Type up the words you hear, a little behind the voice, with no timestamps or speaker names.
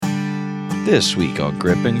This week on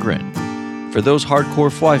Grip N Grin. For those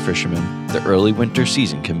hardcore fly fishermen, the early winter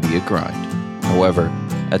season can be a grind. However,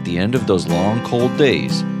 at the end of those long, cold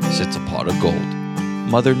days sits a pot of gold.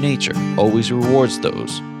 Mother Nature always rewards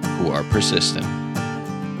those who are persistent.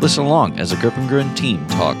 Listen along as the Grip N Grin team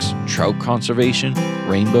talks trout conservation,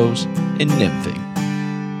 rainbows, and nymphing.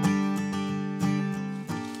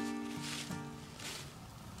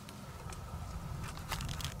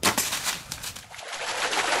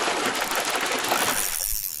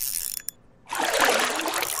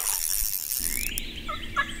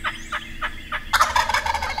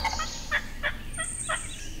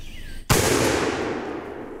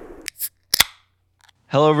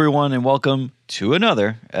 Hello, everyone, and welcome to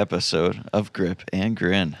another episode of Grip N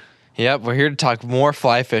Grin. Yep, we're here to talk more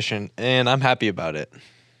fly fishing, and I'm happy about it.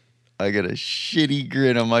 I got a shitty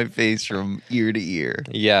grin on my face from ear to ear.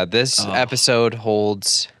 Yeah, this episode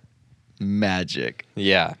holds magic.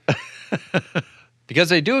 Yeah. Because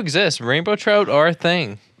they do exist. Rainbow trout are a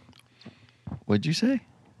thing. What'd you say?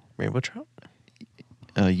 Rainbow trout?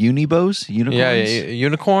 Unicorns? Yeah,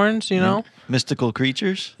 unicorns, you know? Mystical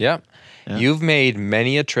creatures? Yep. Yeah. You've made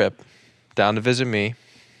many a trip down to visit me.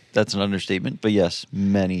 That's an understatement, but yes,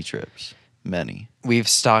 many trips. Many. We've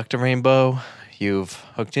stocked a rainbow. You've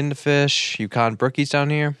hooked into fish. You caught brookies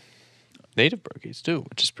down here. Native brookies, too,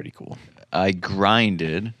 which is pretty cool. I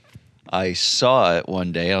grinded. I saw it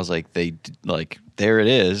one day. I was like, there it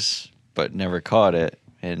is, but never caught it.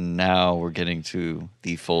 And now we're getting to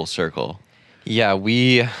the full circle. Yeah,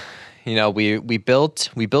 we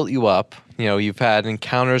built you up. You know, you've had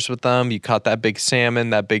encounters with them. You caught that big salmon,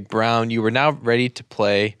 that big brown. You were now ready to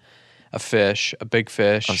play a big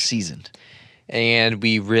fish. I'm seasoned. And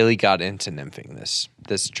we really got into nymphing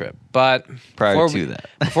this trip. But before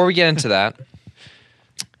we get into that,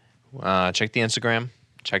 check the Instagram.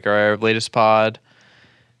 Check our latest pod.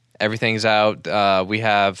 Everything's out. We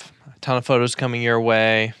have a ton of photos coming your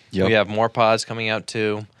way. Yep. We have more pods coming out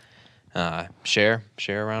too. Share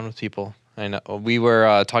around with people. I know we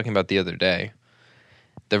were talking about the other day.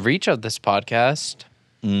 The reach of this podcast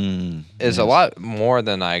is a lot more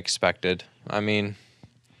than I expected. I mean,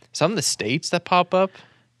 some of the states that pop up.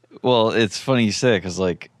 Well, it's funny you say it because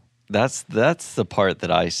that's the part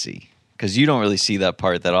that I see, because you don't really see that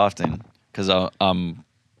part that often, because I'm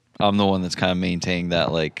the one that's kind of maintaining that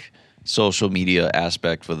social media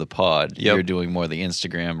aspect for the pod. Yep. You're doing more the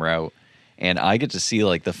Instagram route. And I get to see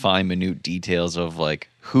the fine, minute details of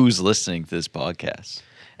who's listening to this podcast.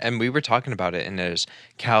 And we were talking about it, and there's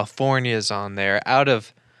California's on there, out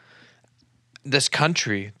of this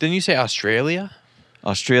country. Didn't you say Australia?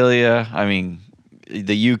 Australia. I mean,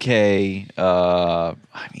 the UK.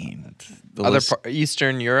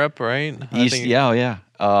 Eastern Europe, right? Yeah.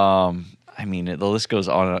 I mean, the list goes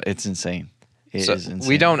on. It's insane. It is insane.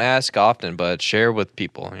 We don't ask often, but share with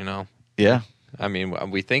people. You know. Yeah. I mean,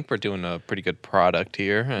 we think we're doing a pretty good product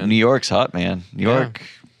here. And New York's hot, man. New York,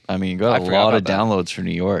 I mean, got a lot of downloads for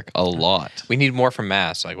New York. A lot. We need more from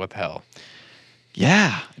Mass. What the hell?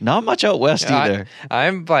 Yeah. Not much out west either.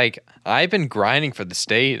 I've been grinding for the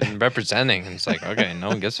state and representing. And it's okay, no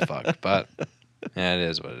one gives a fuck. But yeah, it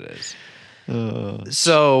is what it is.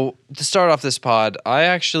 So, to start off this pod, I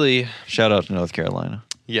actually... Shout out to North Carolina.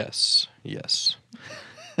 Yes.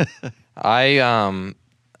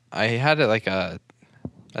 I had I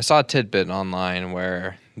saw a tidbit online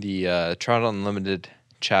where the Trout Unlimited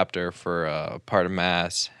chapter for part of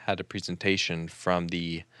Mass had a presentation from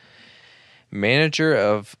the manager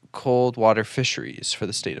of cold water fisheries for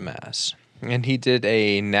the state of Mass. And he was at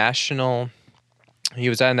a national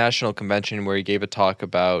convention where he gave a talk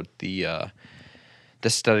about the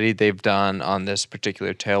study they've done on this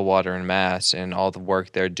particular tailwater in Mass and all the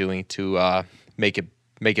work they're doing to make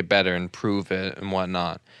it better, improve it, and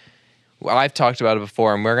whatnot. Well, I've talked about it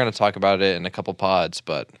before, and we're going to talk about it in a couple pods,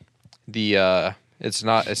 but it's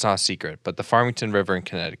not a secret. But the Farmington River in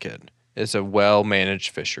Connecticut is a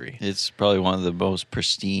well-managed fishery. It's probably one of the most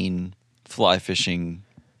pristine fly fishing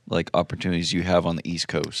opportunities you have on the East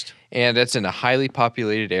Coast. And it's in a highly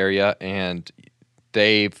populated area, and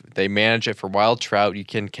they manage it for wild trout. You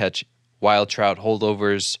can catch wild trout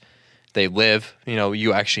holdovers. They live.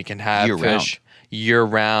 You actually can have fish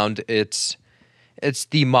year-round. It's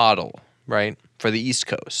the model, right, for the East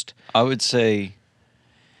Coast. I would say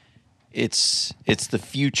it's the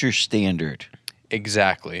future standard.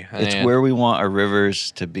 Exactly. It's where we want our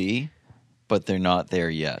rivers to be, but they're not there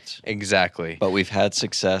yet. Exactly. But we've had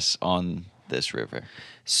success on this river.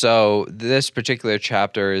 So this particular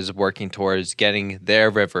chapter is working towards getting their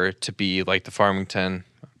river to be like the Farmington.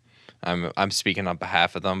 I'm speaking on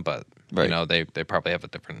behalf of them, but right. They probably have a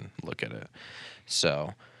different look at it.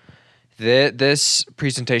 So This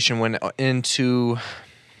presentation went into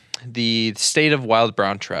the state of wild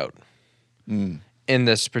brown trout in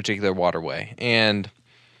this particular waterway. And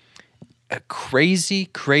a crazy,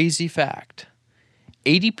 crazy fact,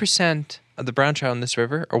 80% of the brown trout in this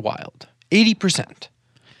river are wild. 80%.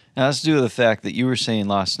 Now, that's due to the fact that you were saying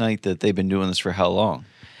last night that they've been doing this for how long?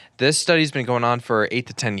 This study's been going on for 8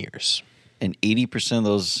 to 10 years. And 80% of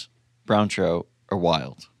those brown trout are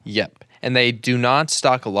wild. Yep. And they do not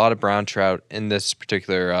stock a lot of brown trout in this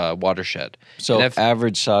particular watershed. So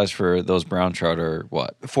average size for those brown trout are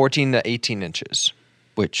what? 14 to 18 inches.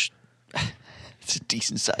 Which, it's a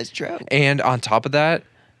decent-sized trout. And on top of that,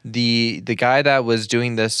 the guy that was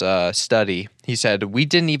doing this study, he said, we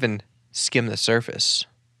didn't even skim the surface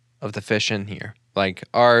of the fish in here. Like,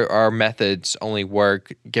 our methods only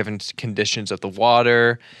work given conditions of the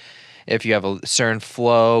water, if you have a certain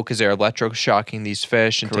flow, because they're electroshocking these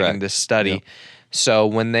fish and taking this study. Yep. So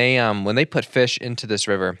when they put fish into this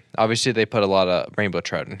river, obviously they put a lot of rainbow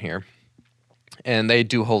trout in here, and they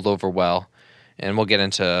do hold over well. And we'll get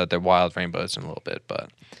into their wild rainbows in a little bit. But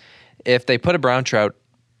if they put a brown trout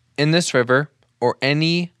in this river or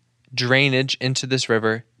any drainage into this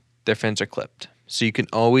river, their fins are clipped. So you can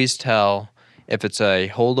always tell if it's a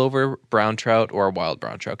holdover brown trout or a wild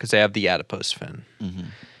brown trout because they have the adipose fin. Mm-hmm.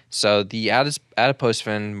 So the adipose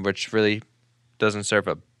fin, which really doesn't serve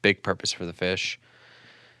a big purpose for the fish,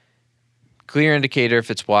 clear indicator if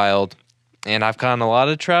it's wild. And I've caught a lot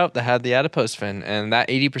of trout that had the adipose fin, and that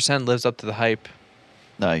 80% lives up to the hype.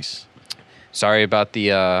 Nice. Sorry about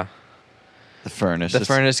the furnace. The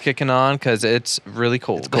furnace kicking on because it's really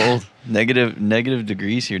cold. It's cold. negative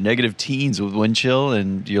degrees here. Negative teens with wind chill,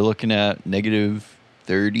 and you're looking at negative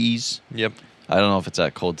 30s. Yep. I don't know if it's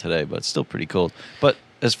that cold today, but it's still pretty cold. But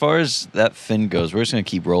as far as that fin goes, we're just going to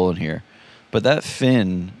keep rolling here. But that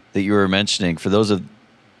fin that you were mentioning, for those of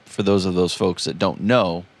those folks that don't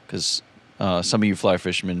know, because some of you fly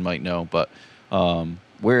fishermen might know, but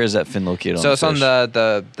where is that fin located on the fish? So it's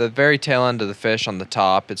on the very tail end of the fish on the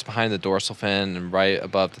top. It's behind the dorsal fin and right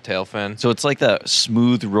above the tail fin. So it's like that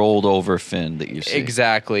smooth rolled over fin that you see.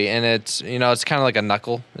 Exactly. And it's kind of like a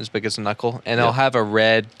knuckle, as big as a knuckle. And it'll have a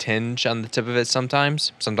red tinge on the tip of it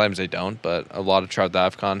sometimes. Sometimes they don't, but a lot of trout that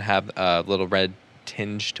I've caught have a little red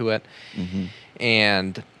tinge to it. Mm-hmm.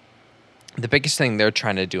 And the biggest thing they're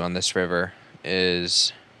trying to do on this river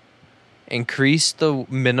is increase the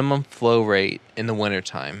minimum flow rate in the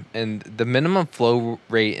wintertime. And the minimum flow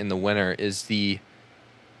rate in the winter is it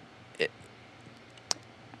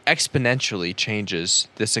exponentially changes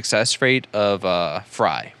the success rate of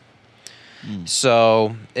fry.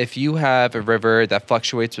 So if you have a river that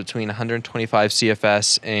fluctuates between 125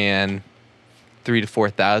 CFS and 3,000 to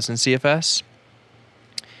 4,000 CFS,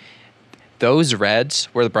 those reds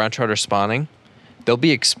where the brown trout are spawning, they'll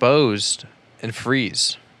be exposed and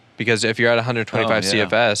freeze. Because if you're at 125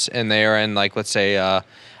 CFS and they are in, like, let's say a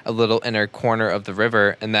little inner corner of the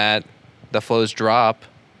river and the flows drop,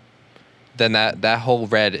 then that whole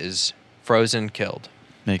red is frozen, killed.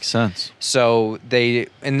 Makes sense. So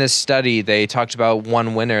in this study, they talked about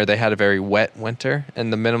one winter. They had a very wet winter,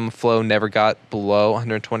 and the minimum flow never got below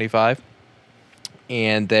 125.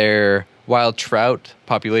 And their wild trout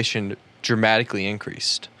population dramatically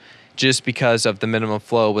increased, just because of the minimum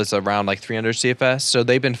flow was around like 300 CFS. So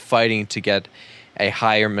they've been fighting to get a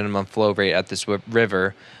higher minimum flow rate at this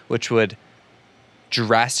river, which would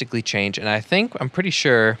drastically change. And I'm pretty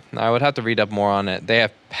sure, I would have to read up more on it, they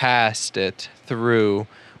have passed it through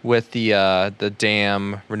with the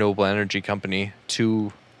dam renewable energy company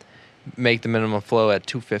to make the minimum flow at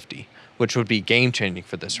 250, which would be game-changing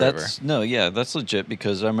for this river. That's legit,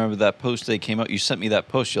 because I remember that post they came out, you sent me that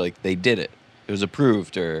post, you're like, they did it. It was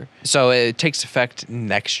approved, or... So it takes effect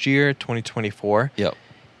next year, 2024. Yep.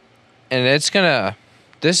 And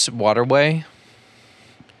this waterway,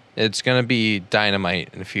 it's going to be dynamite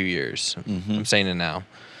in a few years. Mm-hmm. I'm saying it now.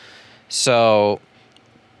 So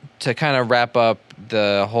to kind of wrap up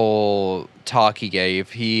the whole talk he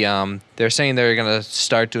gave, they're saying they're going to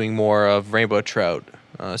start doing more of rainbow trout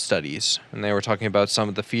studies. And they were talking about some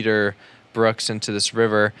of the feeder brooks into this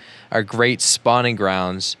river are great spawning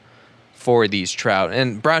grounds for these trout.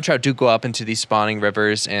 And brown trout do go up into these spawning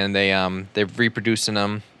rivers, and they reproduce in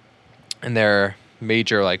them, and they're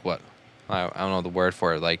major, like, what? I don't know the word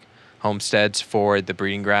for it, like homesteads for the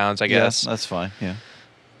breeding grounds, I guess. Yeah, that's fine, yeah.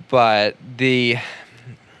 But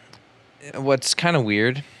what's kind of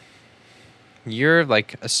weird, you're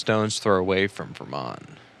like a stone's throw away from Vermont,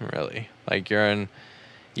 really. Like you're in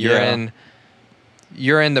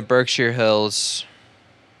the Berkshire Hills.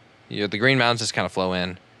 The Green Mountains just kind of flow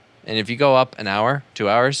in. And if you go up an hour, 2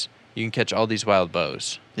 hours, you can catch all these wild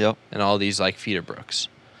bows. Yep. And all these like feeder brooks.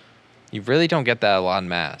 You really don't get that a lot in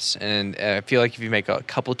Mass. And I feel like if you make a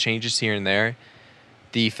couple changes here and there,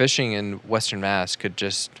 the fishing in Western Mass could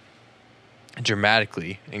just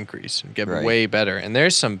dramatically increase and get way better. And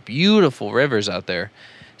there's some beautiful rivers out there,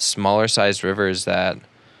 smaller sized rivers that,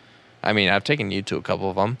 I mean, I've taken you to a couple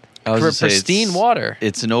of them. Pristine water.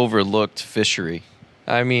 It's an overlooked fishery.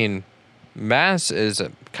 I mean, Mass is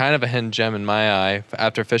kind of a hidden gem in my eye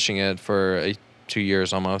after fishing it for 2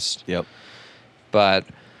 years almost. Yep. But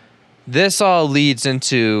this all leads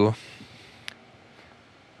into,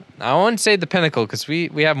 I wouldn't say the pinnacle because we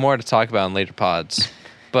have more to talk about in later pods,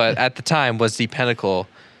 but at the time was the pinnacle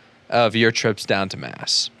of your trips down to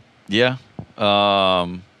Mass. Yeah.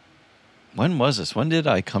 When was this? When did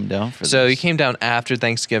I come down for this? So you came down after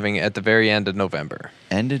Thanksgiving at the very end of November.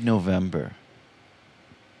 End of November.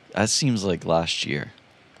 That seems like last year.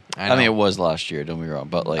 I mean, it was last year, don't be wrong,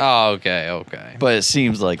 but like... Oh, okay. But it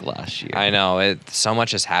seems like last year. I know. So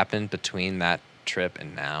much has happened between that trip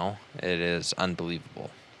and now. It is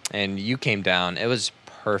unbelievable. And you came down. It was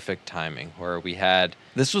perfect timing where we had...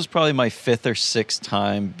 This was probably my 5th or 6th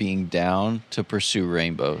time being down to pursue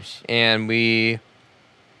rainbows. And we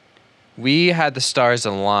had the stars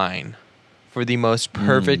align for the most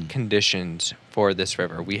perfect conditions for this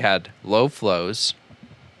river. We had low flows...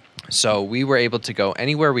 So we were able to go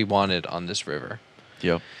anywhere we wanted on this river.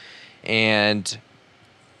 Yep. And,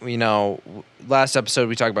 you know, last episode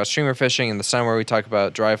we talked about streamer fishing. In the summer we talked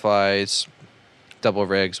about dry flies, double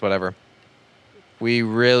rigs, whatever. We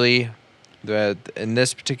really, in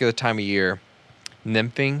this particular time of year,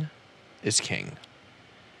 nymphing is king.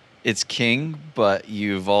 It's king, but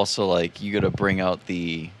you've also, like, you got to bring out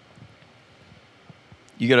the,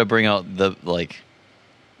 like...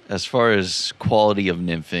 As far as quality of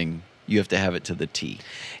nymphing, you have to have it to the T.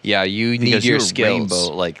 Yeah, you need your skills.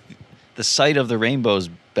 Rainbow, like, the sight of the rainbow is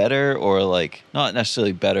better, or, like, not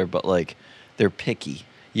necessarily better, but, like, they're picky.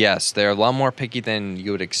 Yes, they're a lot more picky than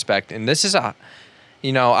you would expect. And this is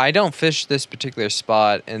I don't fish this particular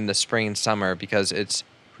spot in the spring and summer because it's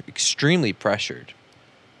extremely pressured.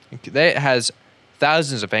 It has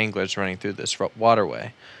thousands of anglers running through this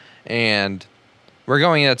waterway. And we're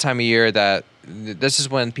going at a time of year that this is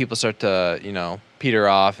when people start to, peter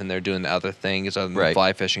off and they're doing the other things other than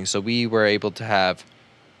fly fishing. So we were able to have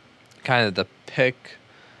kind of the pick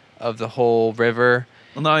of the whole river.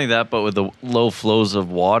 Well, not only that, but with the low flows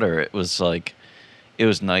of water, it was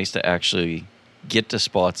nice to actually get to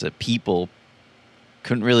spots that people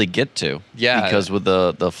couldn't really get to. Yeah. Because with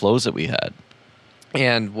the flows that we had.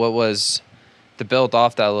 And what was to build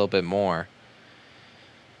off that a little bit more,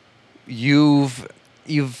 you've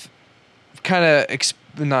kind of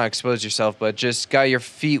not exposed yourself, but just got your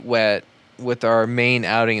feet wet with our main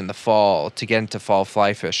outing in the fall to get into fall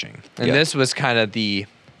fly fishing. And this was kind of the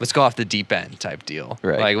let's go off the deep end type deal.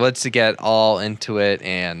 Right. Like, let's get all into it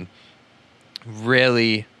and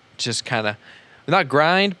really just kind of not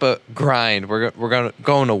grind, but grind. We're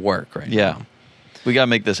going to work right now. We got to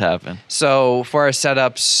make this happen. So for our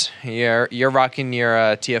setups, you're rocking your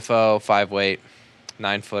TFO 5-weight,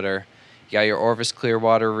 9-footer. You got your Orvis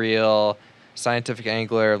Clearwater reel, Scientific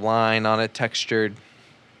Angler line on it, textured.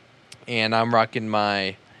 And I'm rocking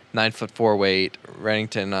my 9-foot 4-weight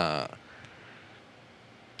Remington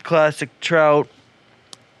Classic Trout.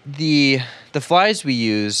 The flies we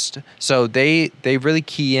used, so they really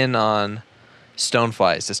key in on stone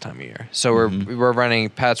flies this time of year. So we're running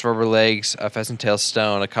Pat's rubber legs, a pheasant tail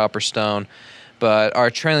stone, a copper stone. But our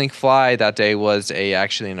trailing fly that day was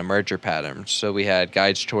actually an emerger pattern. So we had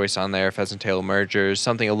Guide's Choice on there, pheasant tail emergers,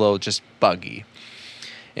 something a little just buggy.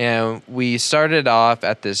 And we started off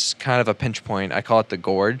at this kind of a pinch point. I call it the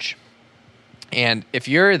gorge. And if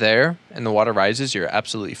you're there and the water rises, you're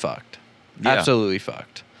absolutely fucked. Yeah. Absolutely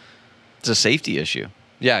fucked. It's a safety issue.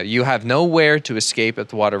 Yeah, you have nowhere to escape if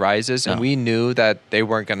the water rises, and we knew that they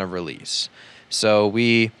weren't going to release. So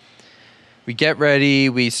we get ready,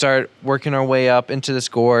 we start working our way up into this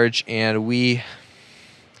gorge, and we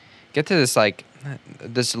get to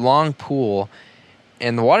this long pool,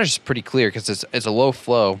 and the water's pretty clear because it's a low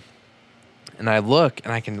flow. And I look,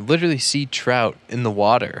 and I can literally see trout in the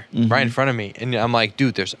water right in front of me. And I'm like,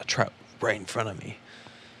 dude, there's a trout right in front of me.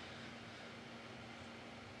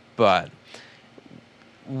 But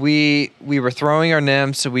we were throwing our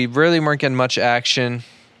nymphs, so we really weren't getting much action.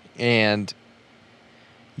 And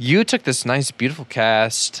you took this nice, beautiful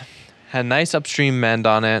cast, had a nice upstream mend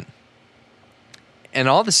on it. And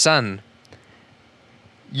all of a sudden,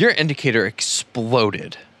 your indicator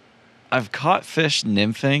exploded. I've caught fish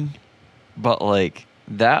nymphing, but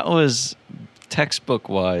that was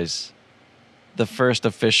textbook-wise the first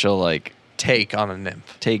official like take on a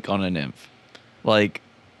nymph. Like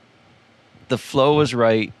the flow was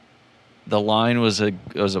right. The line was a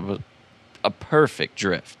perfect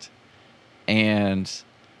drift. And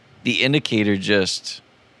the indicator just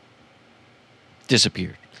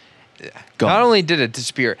disappeared. Gone. Not only did it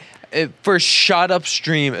disappear, it first shot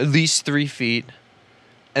upstream at least 3 feet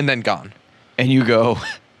and then gone. And you go,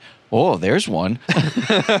 oh, there's one.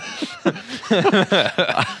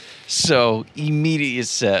 So immediately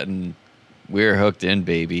set and we're hooked in,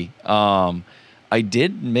 baby. I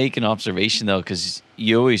did make an observation though, because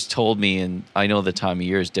you always told me, and I know the time of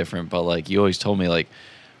year is different, but like you always told me like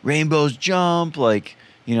rainbows jump, like,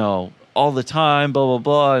 you know, all the time, blah, blah,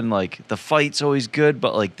 blah. And like the fight's always good,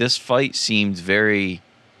 but like this fight seemed very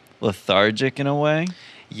lethargic in a way.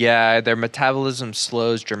 Yeah, their metabolism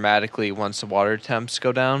slows dramatically once the water temps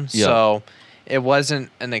go down. Yeah. So it wasn't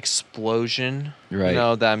an explosion, right, you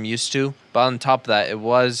know, that I'm used to. But on top of that, it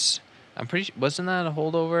was, wasn't that a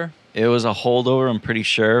holdover? It was a holdover, I'm pretty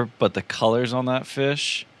sure. But the colors on that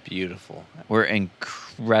fish, beautiful, were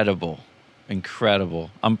incredible.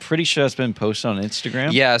 Incredible. I'm pretty sure that's been posted on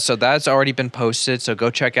Instagram. Yeah, so that's already been posted. So go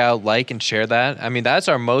check out, like, and share that. I mean, that's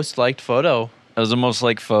our most liked photo. That was the most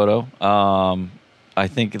liked photo. I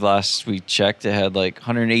think last we checked, it had like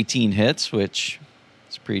 118 hits, which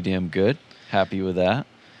is pretty damn good. Happy with that.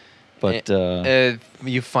 But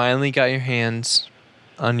you finally got your hands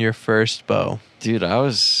on your first bow, dude. I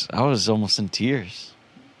was almost in tears.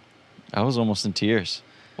 Was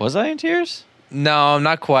I in tears? No,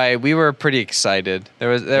 not quite. We were pretty excited. There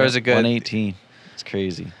was a good 118. It's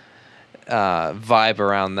crazy. Vibe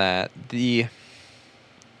around that.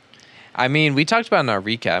 I mean, we talked about it in our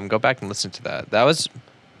recap. Go back and listen to that.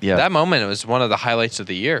 That moment, it was one of the highlights of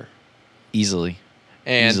the year. Easily.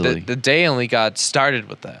 And the day only got started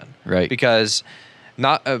with that. Right. Because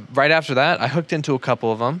right after that, I hooked into a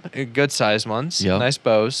couple of them, good sized ones, nice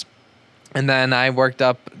bows. And then I worked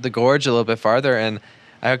up the gorge a little bit farther, and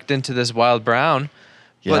I hooked into this wild brown.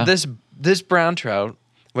 Yeah. But this brown trout,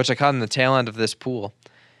 which I caught in the tail end of this pool,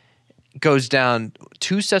 goes down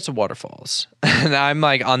 2 sets of waterfalls. And I'm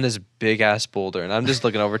like on this big ass boulder, and I'm just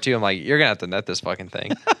looking over to you. I'm like, you're going to have to net this fucking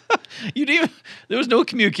thing. There was no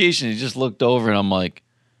communication. You just looked over, and I'm like,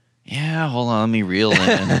 yeah, hold on, let me reel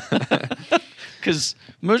in. Because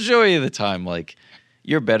majority of the time, like,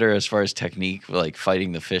 you're better as far as technique, like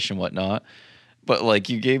fighting the fish and whatnot. But like,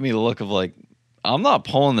 you gave me the look of like, I'm not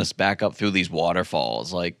pulling this back up through these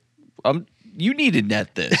waterfalls. Like, you need to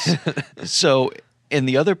net this. So, and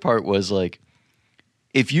the other part was like,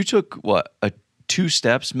 if you took 2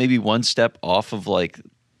 steps, maybe 1 step off of like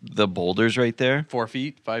the boulders right there, 4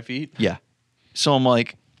 feet, 5 feet. Yeah. So I'm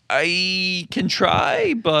like, I can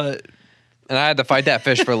try, but. And I had to fight that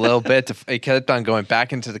fish for a little bit. It kept on going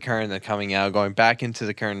back into the current and then coming out, going back into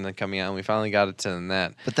the current and then coming out. And we finally got it to the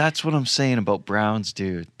net. But that's what I'm saying about browns,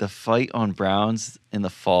 dude. The fight on browns in the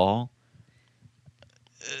fall,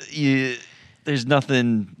 there's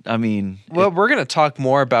nothing, I mean. Well, we're going to talk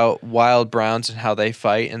more about wild browns and how they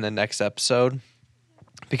fight in the next episode.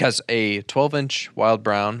 Because a 12-inch wild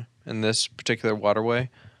brown in this particular waterway,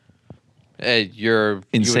 you're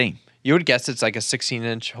insane. You would guess it's like a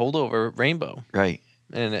 16-inch holdover rainbow. Right.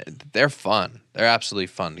 And they're fun. They're absolutely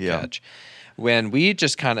fun to catch. When we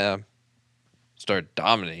just kind of started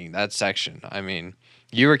dominating that section, I mean,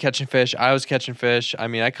 you were catching fish. I was catching fish. I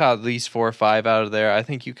mean, I caught at least 4 or 5 out of there. I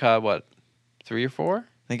think you caught, 3 or 4? I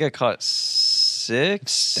think I caught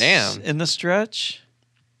 6 Damn. In the stretch.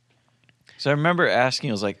 So I remember asking,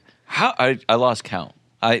 I was like, how? I lost count.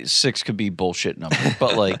 6 could be bullshit number.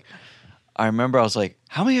 But like, I remember I was like,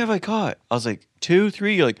 how many have I caught? I was like, 2,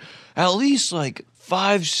 3. You're like, at least like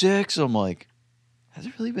 5, 6. I'm like, has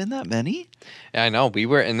it really been that many? Yeah, I know. We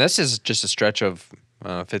were, and this is just a stretch of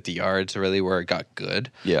 50 yards really where it got good.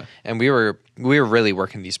 Yeah. And we were really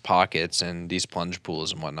working these pockets and these plunge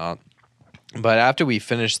pools and whatnot. But after we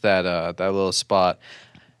finished that little spot,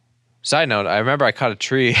 side note, I remember I caught a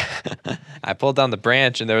tree. I pulled down the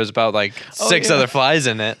branch and there was about like 6 other flies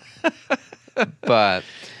in it. But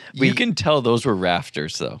you can tell those were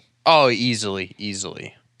rafters though. Oh, easily.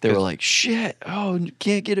 They were like, shit, oh,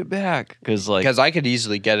 can't get it back. Because I could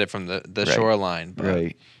easily get it from the shoreline. But.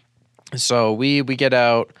 Right. So we get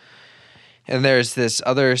out, and there's this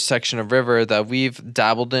other section of river that we've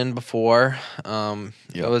dabbled in before.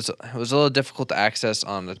 It was a little difficult to access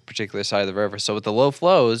on the particular side of the river. So with the low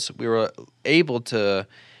flows, we were able to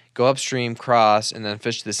go upstream, cross, and then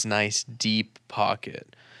fish this nice deep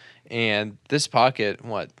pocket. And this pocket,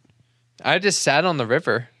 I just sat on the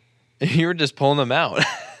river, and you were just pulling them out.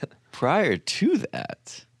 Prior to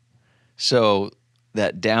that, so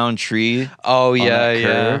that down tree. Oh, on yeah, that yeah.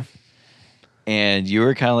 curve, and you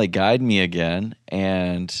were kind of like guiding me again,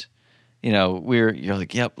 and you're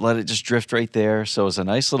like, yep, let it just drift right there. So it's a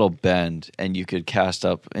nice little bend, and you could cast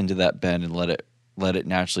up into that bend and let it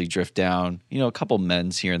naturally drift down. A couple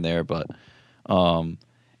mends here and there, but and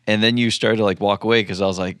then you started to like walk away because I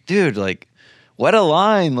was like, dude, like, what a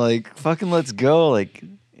line, like, fucking let's go, like,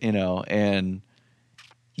 and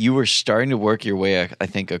you were starting to work your way, I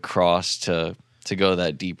think, across to go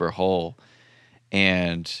that deeper hole,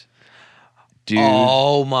 and dude,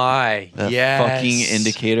 oh my, the yes. fucking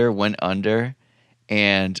indicator went under,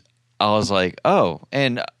 and I was like, oh.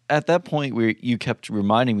 And at that point, you kept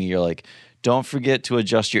reminding me, you're like, don't forget to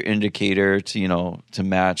adjust your indicator to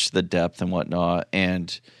match the depth and whatnot.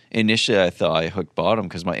 And initially, I thought I hooked bottom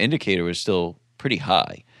because my indicator was still pretty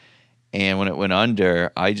high. And when it went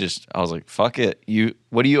under, I was like, fuck it.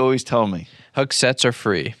 What do you always tell me? Hook sets are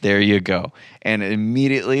free. There you go. And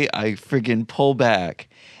immediately, I freaking pull back.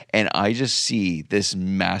 And I just see this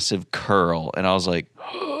massive curl. And I was like,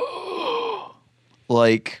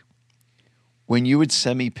 like, when you would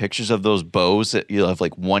send me pictures of those bows that you have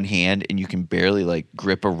like one hand and you can barely like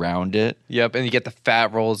grip around it. Yep, and you get the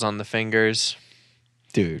fat rolls on the fingers.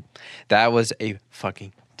 Dude. That was a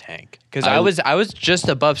fucking tank. Because I was just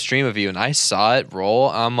above stream of you and I saw it roll.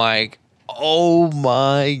 I'm like, oh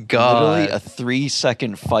my God. Literally a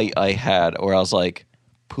 3-second fight I had where I was like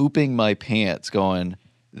pooping my pants going,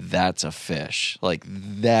 that's a fish. Like,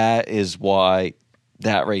 that is why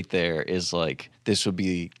that right there is like, this would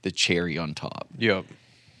be the cherry on top. Yep.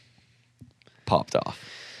 Popped off.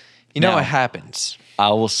 You know what happens? I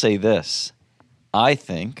will say this. I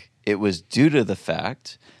think it was due to the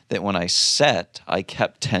fact that when I set, I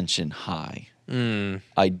kept tension high.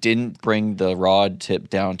 I didn't bring the rod tip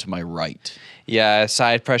down to my right. Yeah,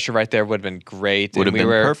 side pressure right there would have been great. Would have been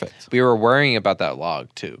perfect. We were worrying about that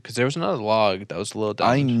log too, because there was another log that was a little down.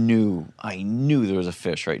 I knew there was a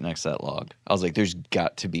fish right next to that log. I was like, there's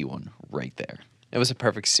got to be one right there. It was a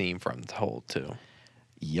perfect seam from the hole too.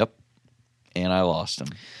 Yep. And I lost him.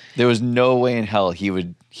 There was no way in hell he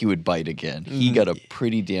would bite again. He got a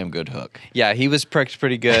pretty damn good hook. Yeah, he was pricked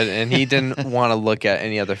pretty good, and he didn't want to look at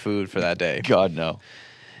any other food for that day. God, no.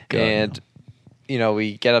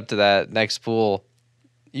 We get up to that next pool.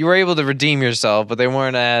 You were able to redeem yourself, but they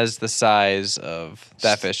weren't as the size of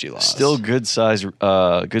that fish you lost. Still good size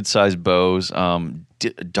bows.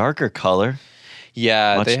 Darker color.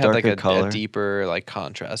 Yeah, Much they had like color. a deeper like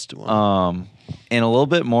contrast to them. And a little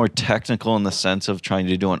bit more technical in the sense of trying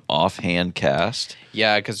to do an offhand cast.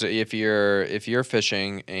 Yeah, because if you're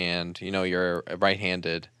fishing and you're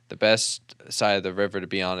right-handed, the best side of the river to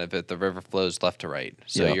be on if the river flows left to right.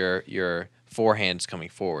 So your forehand's coming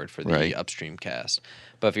forward for the upstream cast.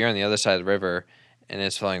 But if you're on the other side of the river and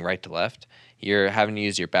it's flowing right to left, you're having to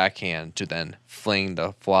use your backhand to then fling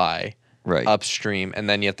the fly upstream, and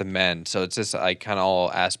then you have to mend. So it's just like kind of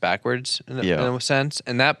all ass backwards in a sense.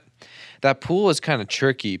 And that pool was kind of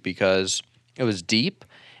tricky because it was deep,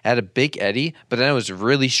 it had a big eddy, but then it was a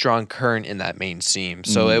really strong current in that main seam.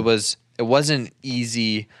 So it wasn't an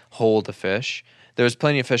easy hole to fish. There was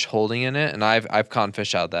plenty of fish holding in it, and I've caught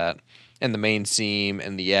fish out of that, and the main seam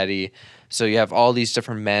and the eddy. So you have all these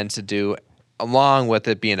different mends to do, along with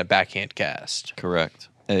it being a backhand cast. Correct.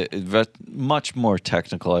 Much more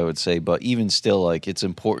technical, I would say, but even still, like, it's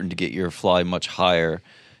important to get your fly much higher,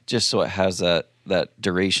 just so it has that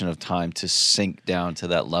duration of time to sink down to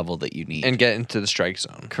that level that you need and get into the strike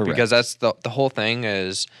zone. Correct. Because that's the whole thing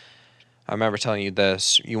is. I remember telling you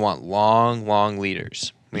this. You want long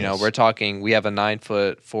leaders. We're talking. We have a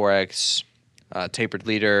 9-foot 4X tapered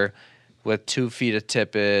leader with 2 feet of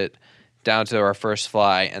tippet down to our first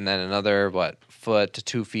fly, and then another foot to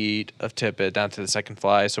 2 feet of tippet down to the second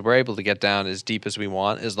fly. So we're able to get down as deep as we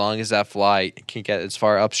want, as long as that fly can get as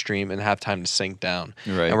far upstream and have time to sink down.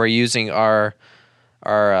 Right. And we're using our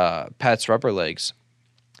Pat's rubber legs.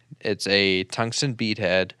 It's a tungsten bead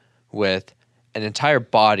head with an entire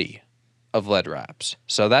body of lead wraps.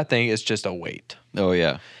 So that thing is just a weight. Oh,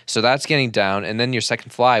 yeah. So that's getting down. And then your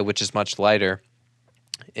second fly, which is much lighter,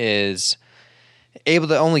 is able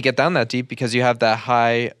to only get down that deep because you have that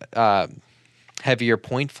high, heavier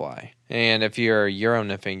point fly. And if you're Euro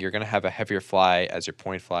nymphing, you're going to have a heavier fly as your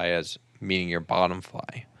point fly, as meaning your bottom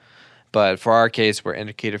fly. But for our case, we're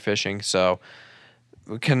indicator fishing. So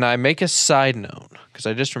can I make a side note? Because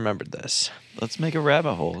I just remembered this. Let's make a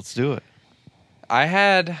rabbit hole. Let's do it. I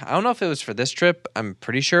don't know if it was for this trip. I'm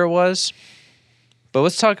pretty sure it was. But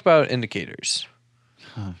let's talk about indicators.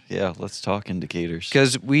 Yeah, let's talk indicators.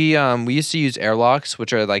 Because we used to use airlocks,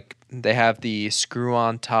 which are like, they have the screw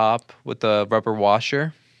on top with the rubber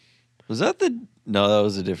washer. Was that the No, that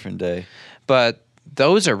was a different day. But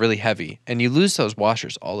those are really heavy, and you lose those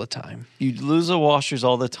washers all the time. You lose the washers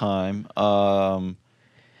all the time.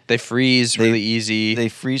 They freeze really easy. They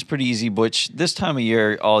freeze pretty easy, which this time of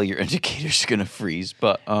year, all your indicators are going to freeze.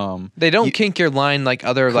 But they don't kink your line like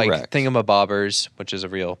other correct. like thingamabobbers, which is a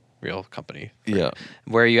real company. Yeah.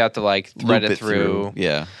 Where you have to like thread it through.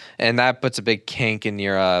 Yeah. And that puts a big kink in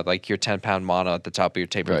your like your 10-pound mono at the top of your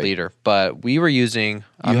tapered Right. leader. But we were using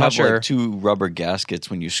I'm you not have sure. like 2 rubber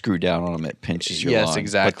gaskets when you screw down on them, it pinches your line. Yes,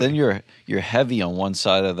 exactly. But then you're heavy on one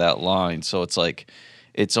side of that line, so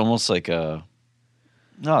it's almost like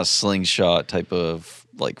not a slingshot type of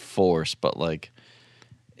like force, but like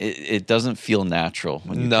it doesn't feel natural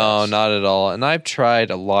when you cast. Not at all. And I've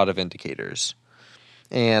tried a lot of indicators.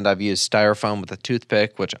 And I've used styrofoam with a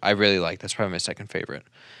toothpick, which I really like. That's probably my second favorite.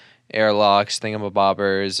 Airlocks,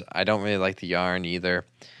 thingamabobbers. I don't really like the yarn either.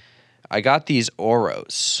 I got these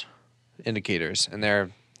Oros indicators,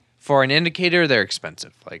 and for an indicator, they're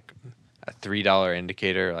expensive. Like a $3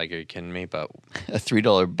 indicator. Like, are you kidding me? But a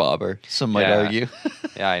 $3 bobber, some might argue.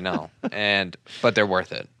 Yeah, I know. But they're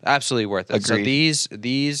worth it. Absolutely worth it. Agreed. So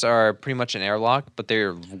these are pretty much an airlock, but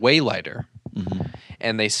they're way lighter. Mm-hmm.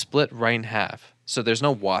 And they split right in half. So there's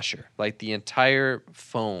no washer. Like the entire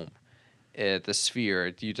foam, the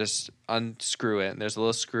sphere, you just unscrew it, and there's a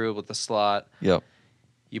little screw with a slot. Yep.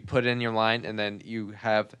 You put in your line, and then you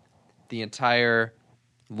have the entire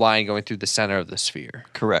line going through the center of the sphere.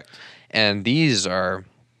 Correct. And these are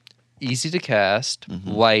easy to cast, mm-hmm.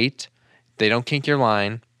 light. They don't kink your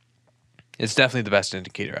line. It's definitely the best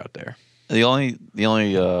indicator out there. The only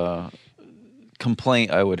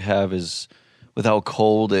complaint I would have is with how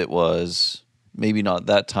cold it was. Maybe not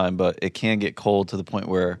that time, but it can get cold to the point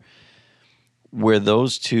where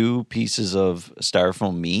those 2 pieces of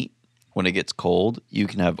styrofoam meet, when it gets cold, you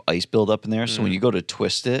can have ice build up in there. So when you go to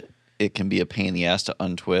twist it, it can be a pain in the ass to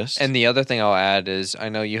untwist. And the other thing I'll add is, I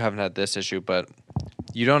know you haven't had this issue, but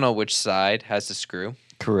you don't know which side has the screw.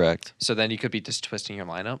 Correct. So then you could be just twisting your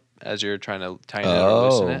line up as you're trying to tighten it or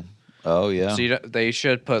loosen it. Oh, yeah. So they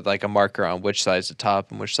should put like a marker on which side's the top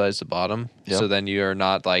and which side's the bottom. Yep. So then you're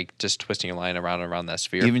not like just twisting your line around and around that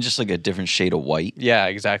sphere. Even just like a different shade of white. Yeah,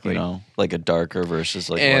 exactly. You know, like a darker versus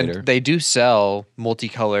like and lighter. They do sell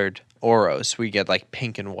multicolored Oros. We get like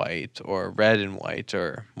pink and white or red and white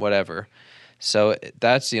or whatever. So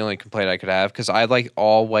that's the only complaint I could have, because I like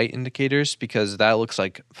all white indicators because that looks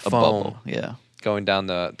like foam. A bubble, yeah. Going down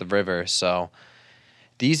the river. So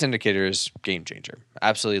these indicators, game changer.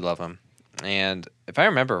 Absolutely love them. And if I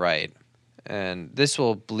remember right, and this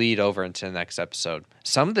will bleed over into the next episode,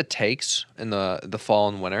 some of the takes in the fall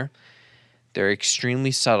and winter, they're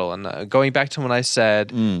extremely subtle. And going back to when I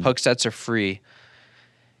said hook sets are free,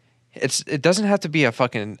 it doesn't have to be a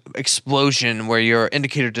fucking explosion where your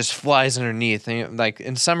indicator just flies underneath. Like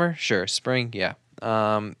in summer, sure. Spring, yeah.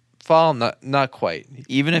 Fall, not quite.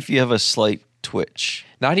 Even if you have a slight twitch.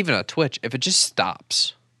 Not even a twitch. If it just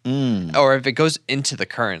stops. Or if it goes into the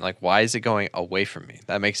current, like, why is it going away from me?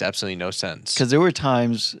 That makes absolutely no sense. Because there were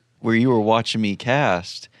times where you were watching me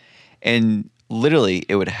cast, and literally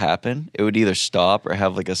it would happen. It would either stop or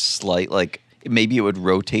have like a slight, like, maybe it would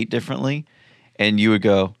rotate differently, and you would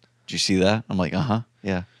go, "Did you see that?" I'm like,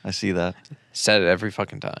 yeah, I see that. Said it every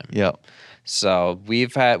fucking time. Yeah. So we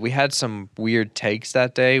had some weird takes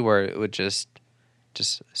that day where it would just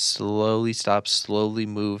slowly stop, slowly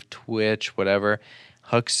move, twitch, whatever.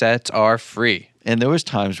 Hook sets are free. And there was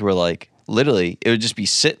times where like literally it would just be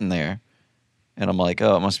sitting there, and I'm like,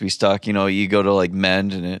 oh, it must be stuck. You know, you go to like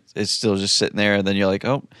mend and it's still just sitting there, and then you're like,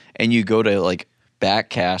 oh, and you go to like back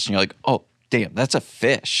cast and you're like, oh, damn, that's a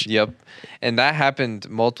fish. Yep. And that happened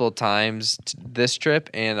multiple times this trip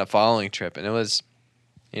and a following trip, and it was,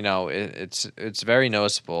 you know, it's very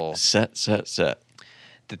noticeable. Set.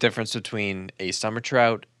 The difference between a summer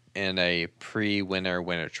trout and a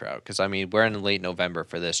winter trout. Because, I mean, we're in late November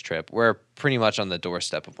for this trip. We're pretty much on the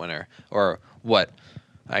doorstep of winter. Or what,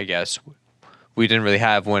 I guess. We didn't really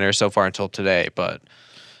have winter so far until today, but...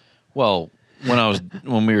 Well,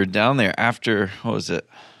 when we were down there after, what was it?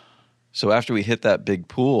 So after we hit that big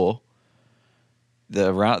pool,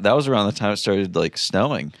 that was around the time it started, like,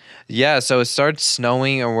 snowing. Yeah, so it started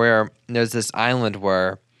snowing, and there's this island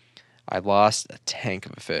where I lost a tank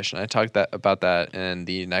of a fish, and I talked about that in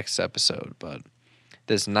the next episode. But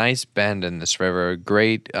this nice bend in this river,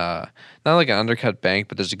 great, not like an undercut bank,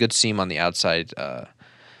 but there's a good seam on the outside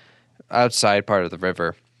part of the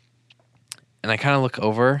river. And I kind of look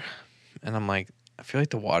over, and I'm like, I feel like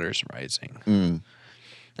the water's rising.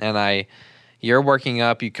 And you're working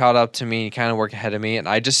up, you caught up to me, you kind of work ahead of me, and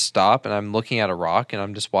I just stop and I'm looking at a rock and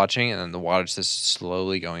I'm just watching, and then the water's just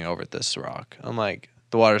slowly going over this rock. I'm like,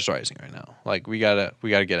 the water's rising right now. Like we gotta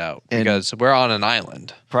get out because we're on an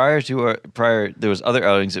island. Prior, there was other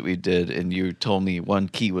outings that we did, and you told me one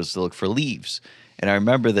key was to look for leaves. And I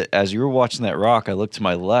remember that as you were watching that rock, I looked to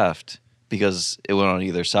my left because it went on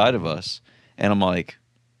either side of us, and I'm like,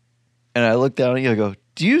 and I look down at you, I go,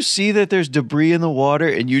 do you see that there's debris in the water?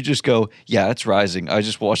 And you just go, yeah, it's rising. I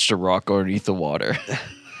just watched a rock go underneath the water.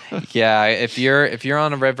 Yeah, if you're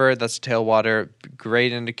on a river that's tailwater,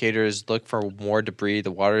 great indicators. Look for more debris.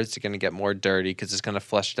 The water is going to get more dirty because it's going to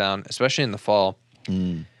flush down, especially in the fall.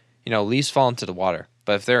 You know, leaves fall into the water,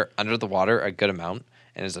 but if they're under the water a good amount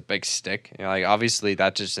and it's a big stick, you know, like obviously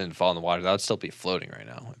that just didn't fall in the water. That would still be floating right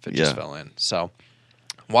now if it just fell in. So,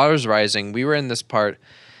 water's rising. We were in this part,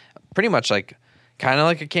 pretty much like kind of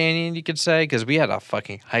like a canyon, you could say, because we had a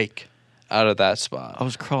fucking hike out of that spot. I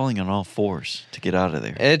was crawling on all fours to get out of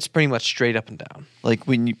there. It's pretty much straight up and down. Like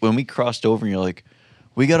when we crossed over, and you're like,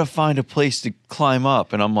 we got to find a place to climb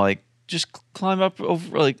up, and I'm like, just climb up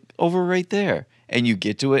over right there, and you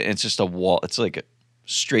get to it, and it's just a wall. It's like a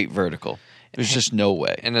straight vertical. There's just no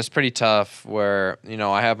way. And it's pretty tough. Where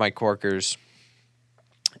I have my corkers.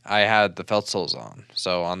 I had the felt soles on,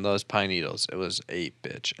 so on those pine needles, it was 8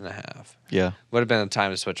 bitch and a half. Yeah, would have been the time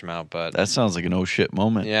to switch them out, but that sounds like an oh shit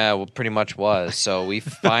moment. Yeah, well, pretty much was. So we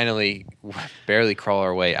finally barely crawl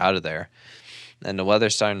our way out of there, and the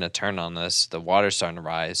weather's starting to turn on us. The water's starting to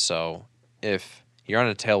rise. So if you're on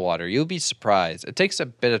a tailwater, you'll be surprised. It takes a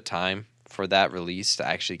bit of time for that release to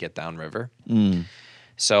actually get downriver.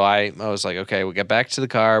 So I was like, okay, we'll get back to the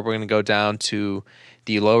car. We're gonna go down to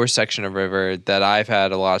the lower section of river that I've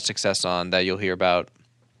had a lot of success on that you'll hear about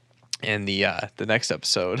in the next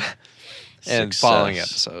episode and following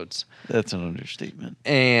episodes. That's an understatement.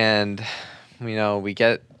 And we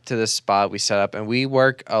get to this spot, we set up, and we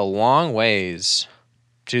work a long ways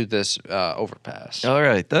to this overpass. All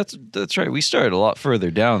right, that's right. We started a lot further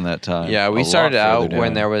down that time. Yeah, we started out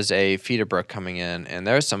when there was a feeder brook coming in, and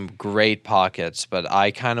there's some great pockets, but I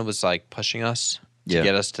kind of was like pushing us to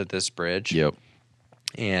get us to this bridge. Yep.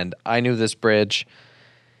 And I knew this bridge,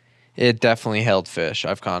 it definitely held fish.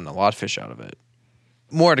 I've caught a lot of fish out of it.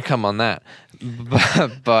 More to come on that.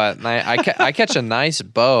 But I catch a nice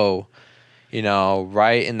bow,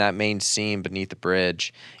 right in that main seam beneath the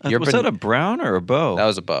bridge. Was that a brown or a bow? That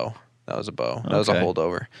was a bow. That was a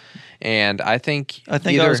holdover. And I think I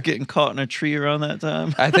was getting caught in a tree around that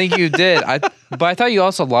time. I think you did. But I thought you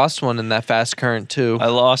also lost one in that fast current too. I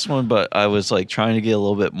lost one, but I was like trying to get a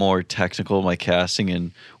little bit more technical in my casting,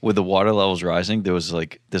 and with the water levels rising, there was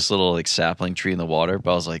like this little like sapling tree in the water.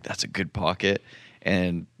 But I was like, that's a good pocket,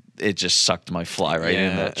 and it just sucked my fly right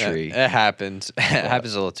in that tree. It happens. It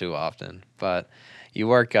happens a little too often. But you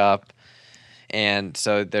work up. And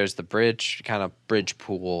so there's the bridge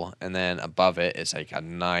pool, and then above it is like a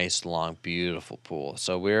nice, long, beautiful pool.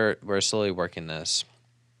 So we're slowly working this,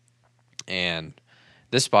 and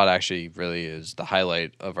this spot actually really is the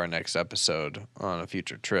highlight of our next episode on a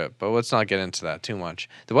future trip. But let's not get into that too much.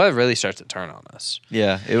 The weather really starts to turn on us.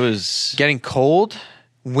 Yeah, it was getting cold,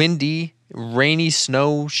 windy, rainy,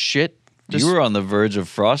 snow shit. You were on the verge of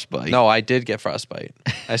frostbite. No, I did get frostbite.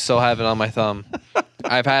 I still have it on my thumb.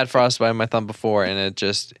 I've had frostbite on my thumb before, and it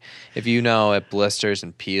just, if you know, it blisters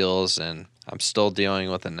and peels, and I'm still dealing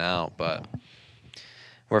with it now. But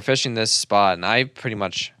we're fishing this spot, and I pretty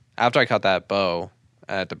much, after I caught that bow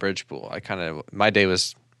at the bridge pool, my day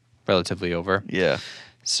was relatively over. Yeah.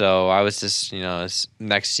 So I was just,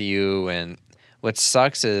 next to you, and what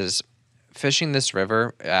sucks is fishing this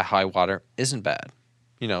river at high water isn't bad.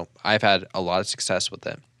 I've had a lot of success with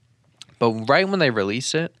it. But right when they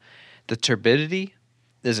release it, the turbidity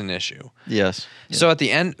is an issue. Yes. So at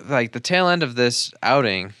the end, like the tail end of this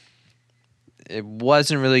outing, it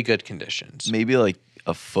wasn't really good conditions. Maybe like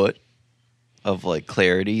a foot of like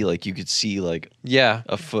clarity. Like you could see like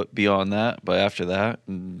a foot beyond that. But after that,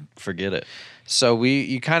 forget it. So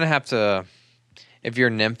you kind of have to, if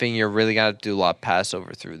you're nymphing, you're really got to do a lot of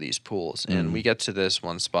passover through these pools. And we get to this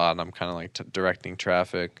one spot, and I'm kind of like directing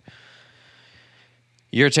traffic.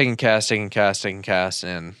 You're taking cast,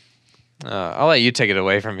 and I'll let you take it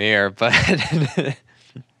away from here. But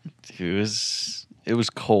it was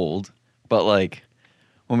cold, but like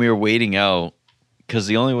when we were waiting out, because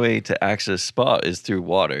the only way to access spot is through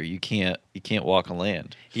water. You can't walk on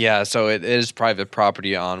land. Yeah, so it is private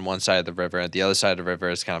property on one side of the river. At the other side of the river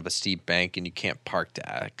is kind of a steep bank, and you can't park to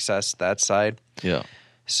access that side. Yeah.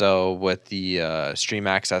 So with the stream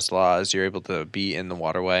access laws, you're able to be in the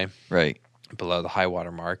waterway. Right. Below the high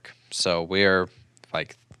water mark. So we're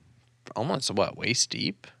like almost, waist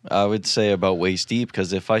deep? I would say about waist deep,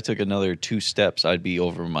 because if I took another 2 steps, I'd be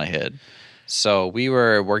over my head. So we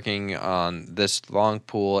were working on this long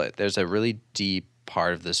pool. There's a really deep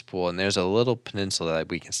part of this pool, and there's a little peninsula that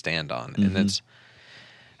we can stand on. Mm-hmm. And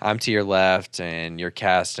I'm to your left, and you're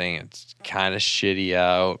casting. It's kind of shitty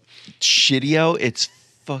out. Shitty out? It's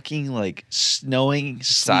fucking like snowing,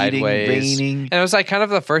 sleeting, Sideways. raining. And it was like kind of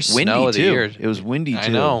the first windy snow of the too. year. It was windy too. I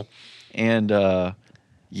know. And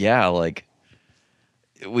yeah, like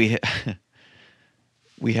we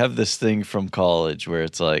have this thing from college where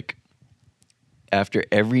it's like after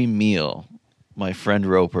every meal, my friend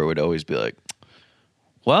Roper would always be like,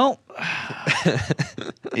 well,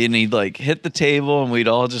 and he'd like hit the table, and we'd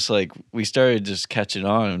all just like, we started just catching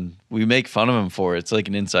on, and we make fun of him for it. It's like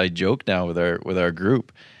an inside joke now with our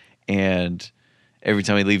group. And every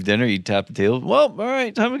time we leave dinner, he'd tap the table. Well, all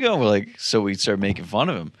right, time to go. We're like, so we start making fun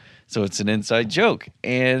of him. So it's an inside joke.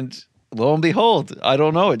 And lo and behold, I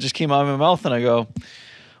don't know, it just came out of my mouth, and I go,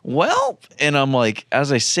 well, and I'm like,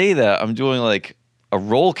 as I say that, I'm doing like a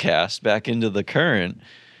roll cast back into the current,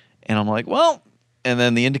 and I'm like, well, and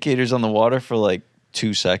then the indicator's on the water for like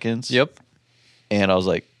 2 seconds. Yep. And I was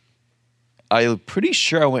like, I'm pretty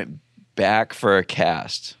sure I went back for a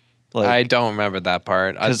cast. Like, I don't remember that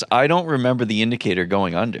part. Because I don't remember the indicator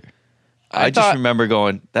going under. I just remember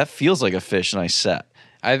going, that feels like a fish, and I set.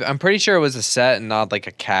 I'm pretty sure it was a set and not like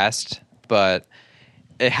a cast, but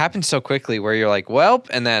it happened so quickly where you're like, well,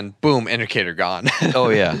 and then boom, indicator gone. Oh,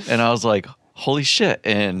 yeah. And I was like, holy shit.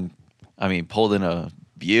 And I mean, pulled in a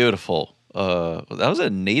beautiful, that was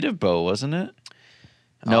a native bow, wasn't it?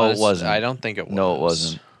 No, it wasn't. I don't think it was. No, it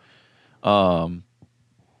wasn't.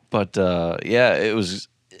 But yeah, it was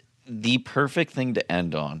the perfect thing to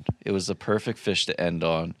end on. It was the perfect fish to end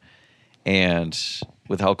on. And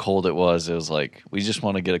with how cold it was like, we just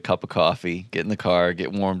want to get a cup of coffee, get in the car,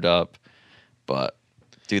 get warmed up. But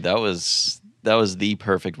dude, that was the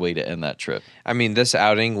perfect way to end that trip. I mean, this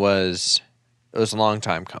outing was a long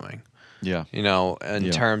time coming. Yeah. You know,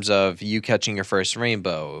 in terms of you catching your first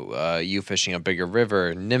rainbow, you fishing a bigger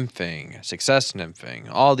river, nymphing, success nymphing,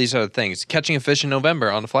 all these other things. Catching a fish in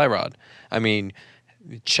November on a fly rod. I mean,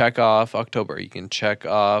 check off October. You can check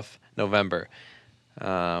off November.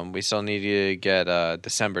 We still need to get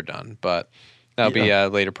December done, but that'll be a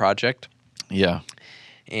later project. Yeah.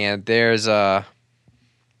 And there's a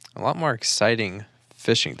lot more exciting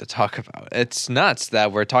fishing to talk about. It's nuts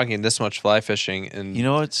that we're talking this much fly fishing in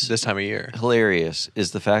this time of year. Hilarious is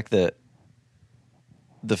the fact that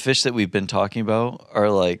the fish that we've been talking about are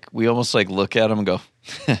like, we almost like look at them and go,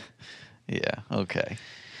 yeah, okay.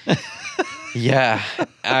 Yeah,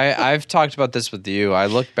 I've talked about this with you. I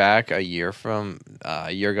look back a year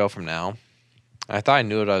ago from now. I thought I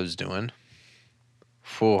knew what I was doing.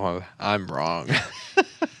 Whew, I'm wrong.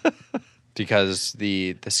 Because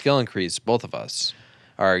the skill increase, both of us,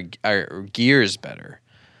 our gear's better.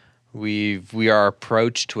 Our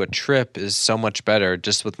approach to a trip is so much better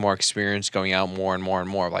just with more experience, going out more and more and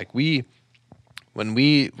more. Like when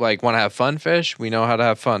we like want to have fun fish, we know how to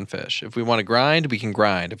have fun fish. If we want to grind, we can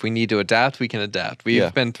grind. If we need to adapt, we can adapt.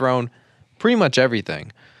 We've been thrown pretty much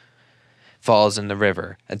everything. Falls in the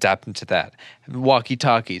river, adapting to that.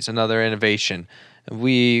 Walkie-talkies, another innovation.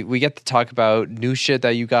 We get to talk about new shit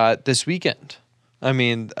that you got this weekend. I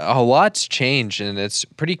mean, a lot's changed, and it's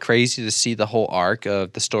pretty crazy to see the whole arc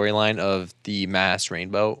of the storyline of the mass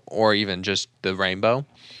rainbow, or even just the rainbow.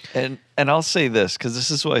 And I'll say this, because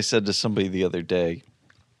this is what I said to somebody the other day.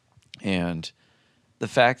 And the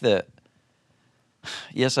fact that,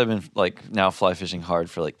 yes, I've been like now fly fishing hard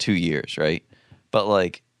for like 2 years, right? But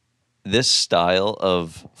like this style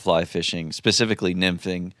of fly fishing, specifically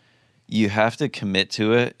nymphing, you have to commit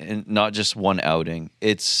to it, and not just one outing.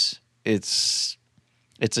 It's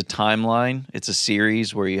a timeline. It's a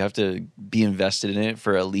series where you have to be invested in it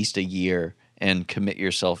for at least a year and commit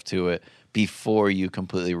yourself to it before you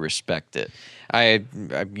completely respect it.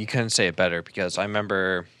 You couldn't say it better, because I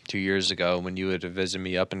remember 2 years ago when you would visit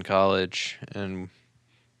me up in college and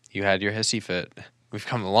you had your hissy fit. We've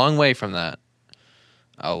come a long way from that.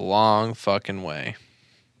 A long fucking way.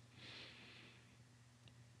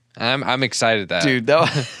 I'm excited that. Dude,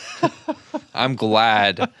 I'm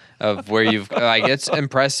glad of where you've like, it's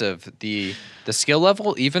impressive. The skill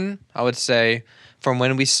level, even I would say, from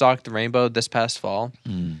when we stalked the rainbow this past fall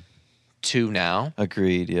to now.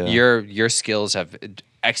 Agreed, yeah. Your skills have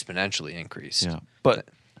exponentially increased. Yeah. But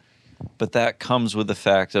that comes with the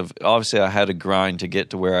fact of, obviously I had to grind to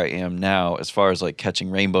get to where I am now as far as like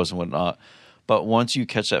catching rainbows and whatnot. But once you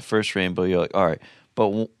catch that first rainbow, you're like, all right.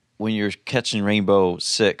 But when you're catching rainbow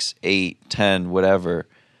 6, 8, 10, whatever,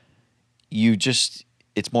 you just,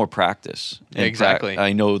 it's more practice. And Exactly.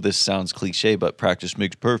 I know this sounds cliche, but practice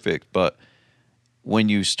makes perfect. But when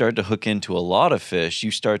you start to hook into a lot of fish,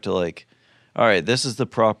 you start to like, all right, this is the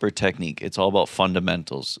proper technique. It's all about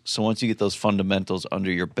fundamentals. So once you get those fundamentals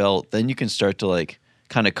under your belt, then you can start to like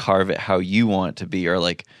kind of carve it how you want it to be, or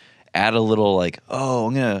like add a little like, oh,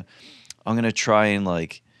 I'm gonna try and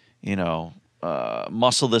like,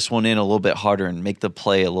 muscle this one in a little bit harder and make the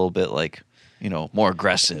play a little bit like, more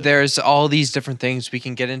aggressive. There's all these different things we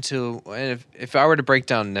can get into. And if I were to break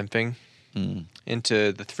down nymphing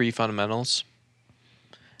into the 3 fundamentals,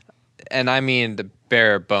 and I mean the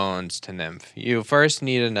bare bones to nymph, you first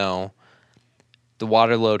need to know the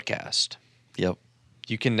water load cast. Yep.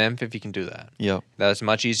 You can nymph if you can do that. Yep. That's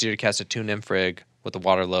much easier to cast a 2 nymph rig with a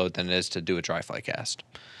water load than it is to do a dry fly cast.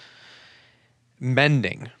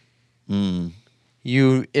 Mending.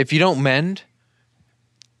 If you don't mend,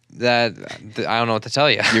 that I don't know what to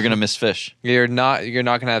tell you. You're gonna miss fish. You're not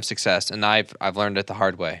gonna have success, and I've learned it the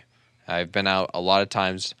hard way. I've been out a lot of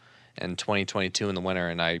times in 2022 in the winter,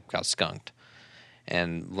 and I got skunked.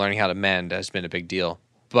 And learning how to mend has been a big deal.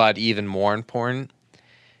 But even more important,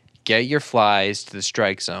 get your flies to the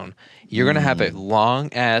strike zone. You're gonna have a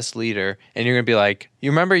long ass leader, and you're gonna be like,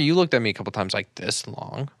 you remember you looked at me a couple times like this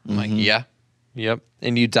long. I'm like, yeah. Yep.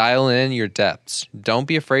 And you dial in your depths. Don't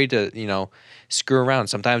be afraid to, screw around.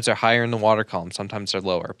 Sometimes they're higher in the water column. Sometimes they're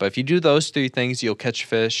lower. But if you do those 3 things, you'll catch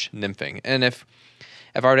fish nymphing. And if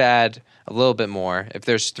I were to add a little bit more, if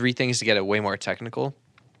there's 3 things to get it way more technical,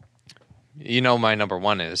 my number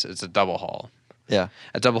 1 is it's a double haul. Yeah.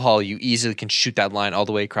 A double haul, you easily can shoot that line all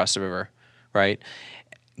the way across the river, right?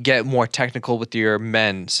 Get more technical with your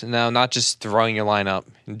mends. Now, not just throwing your line up,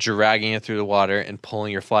 dragging it through the water and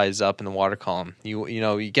pulling your flies up in the water column.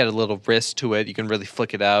 You get a little wrist to it. You can really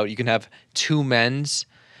flick it out. You can have 2 mends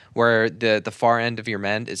where the far end of your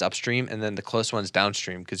mend is upstream and then the close one's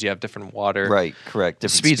downstream because you have different water. Right, correct.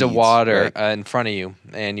 Different speeds of water right. In front of you.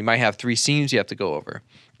 And you might have 3 seams you have to go over.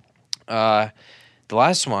 The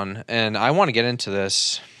last one, and I want to get into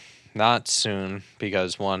this not soon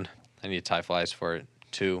because 1, I need to tie flies for it.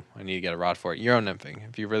 2, I need to get a rod for it. Euro nymphing.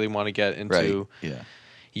 If you really want to get into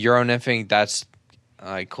Euro nymphing, that's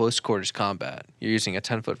close quarters combat. You're using a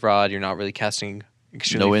 10-foot rod. You're not really casting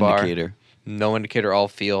extremely far. No indicator, all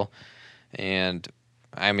feel. And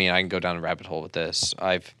I mean, I can go down a rabbit hole with this.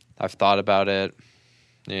 I've thought about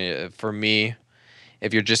it. For me,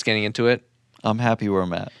 if you're just getting into it, I'm happy where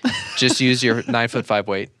I'm at. Just use your 9'5"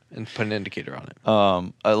 weight and put an indicator on it.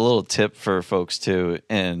 A little tip for folks too,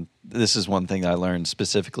 and this is one thing I learned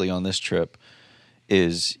specifically on this trip,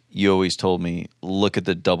 is you always told me, look at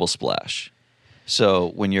the double splash.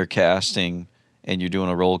 So when you're casting and you're doing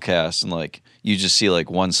a roll cast and like you just see like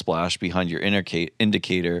one splash behind your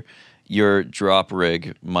indicator, your drop fly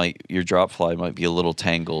might be a little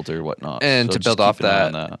tangled or whatnot. And so to build off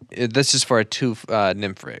that, this is for a 2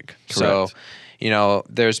 nymph rig. Correct. So,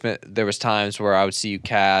 there was times where I would see you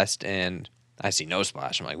cast and I see no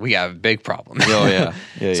splash. I'm like, we have a big problem. Oh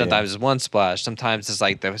yeah. Sometimes it's one splash. Sometimes it's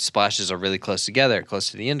like the splashes are really close together,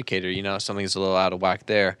 close to the indicator. Something's a little out of whack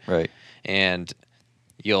there. Right. And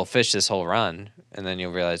you'll fish this whole run, and then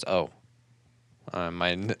you'll realize, my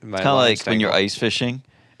it's kind of like when you're ice fishing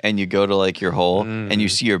and you go to like your hole and you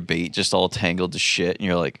see your bait just all tangled to shit, and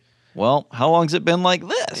you're like, well, how long's it been like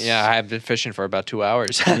this? Yeah, I've been fishing for about 2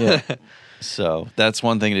 hours. Yeah. So that's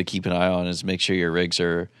one thing to keep an eye on, is make sure your rigs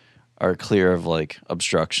are clear of like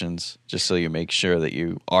obstructions, just so you make sure that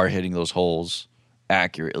you are hitting those holes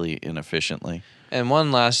accurately and efficiently. And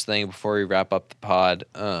one last thing before we wrap up the pod,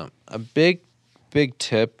 a big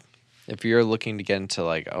tip if you're looking to get into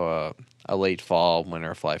like a late fall,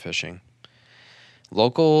 winter fly fishing,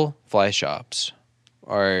 local fly shops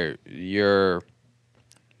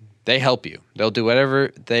they help you. They'll do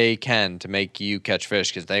whatever they can to make you catch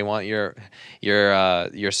fish because they want your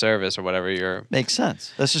service or whatever. Makes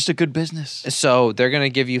sense. That's just a good business. So they're gonna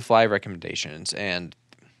give you fly recommendations, and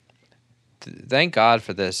thank God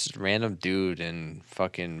for this random dude in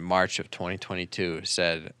fucking March of 2022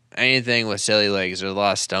 said anything with silly legs. There's a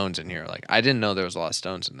lot of stones in here. Like, I didn't know there was a lot of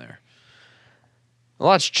stones in there. A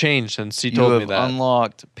lot's changed since he told me that. You have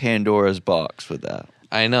unlocked Pandora's box with that.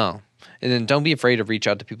 I know. And then don't be afraid to reach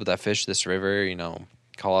out to people that fish this river,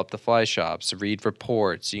 call up the fly shops, read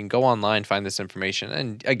reports. You can go online, find this information.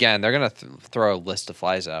 And again, they're going to throw a list of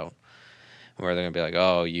flies out where they're going to be like,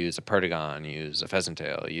 oh, use a perdigon, use a pheasant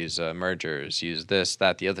tail, use mergers, use this,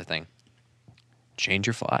 that, the other thing. Change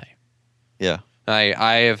your fly. Yeah. I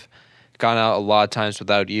have gone out a lot of times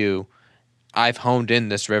without you. I've honed in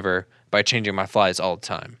this river by changing my flies all the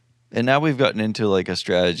time. And now we've gotten into like a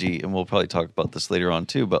strategy, and we'll probably talk about this later on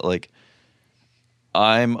too, but like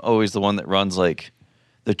I'm always the one that runs like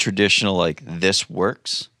the traditional, like, this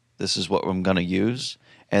works. This is what I'm going to use.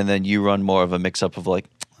 And then you run more of a mix up of like,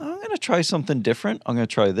 I'm going to try something different. I'm going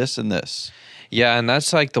to try this and this. Yeah, and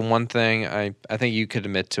that's like the one thing I think you could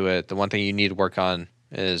admit to it. The one thing you need to work on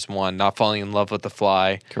is, one, not falling in love with the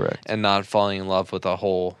fly. Correct. And not falling in love with a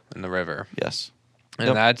hole in the river. Yes.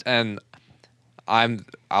 And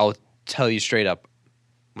I'll tell you straight up,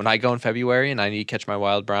 when I go in February and I need to catch my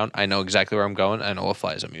wild brown, I know exactly where I'm going. I know what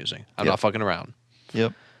flies I'm using. I'm not fucking around.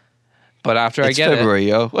 Yep. But after it's February,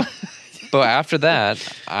 yo. But after that,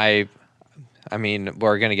 I mean,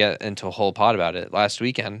 we're gonna get into a whole pod about it. Last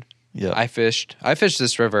weekend, I fished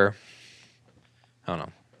this river. I don't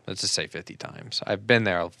know. Let's just say 50 times. I've been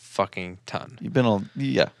there a fucking ton. You've been on,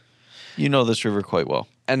 yeah. You know this river quite well.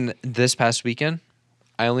 And this past weekend,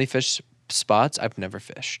 I only fished spots I've never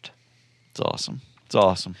fished. It's awesome. It's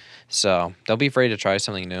awesome. So don't be afraid to try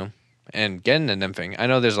something new and get into nymphing. I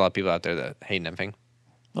know there's a lot of people out there that hate nymphing.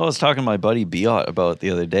 Well, I was talking to my buddy Biot about it the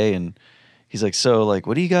other day, and he's like, so, like,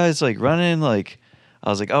 what are you guys, like, running? Like, I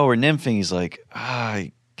was like, oh, we're nymphing. He's like,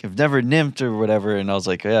 I've never nymphed or whatever. And I was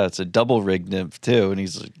like, yeah, it's a double rig nymph, too. And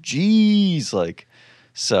he's like, geez. Like,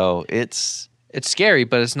 so it's scary,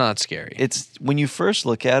 but it's not scary. It's, when you first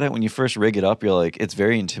look at it, when you first rig it up, you're like, it's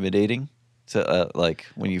very intimidating. So, like,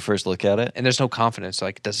 when you first look at it. And there's no confidence.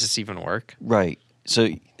 Like, does this even work? Right. So,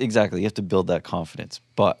 exactly. You have to build that confidence.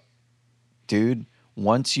 But, dude,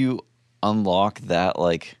 once you unlock that,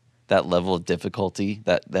 like, that level of difficulty,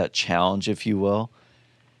 that challenge, if you will,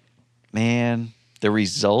 man, the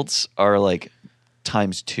results are like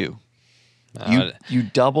times 2. You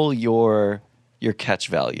double your catch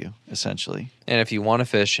value, essentially. And if you want to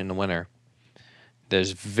fish in the winter,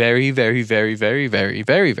 there's very, very, very, very, very,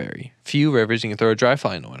 very, very few rivers you can throw a dry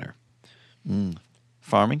fly in the winter.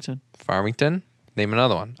 Farmington? Name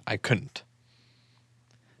another one. I couldn't.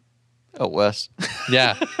 Oh, West.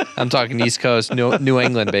 Yeah, I'm talking East Coast, New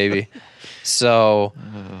England, baby. So,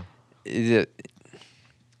 if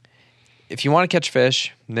you want to catch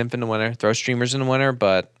fish, nymph in the winter, throw streamers in the winter,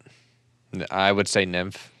 but I would say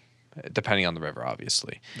nymph, depending on the river,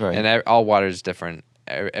 obviously. Right. And all water is different.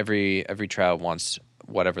 Every trout wants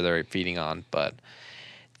whatever they're feeding on, but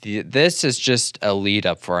this is just a lead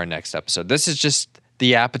up for our next episode. This is just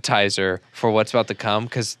the appetizer for what's about to come,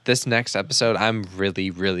 because this next episode I'm really,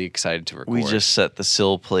 really excited to record. We just set the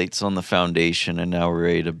sill plates on the foundation and now we're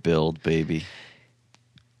ready to build, baby.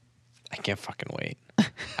 I can't fucking wait.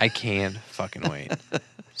 I can't fucking wait.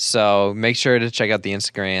 So make sure to check out the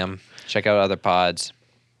Instagram, check out other pods,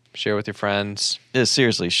 share with your friends. Yeah,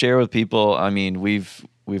 seriously, share with people. I mean, we've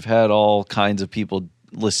had all kinds of people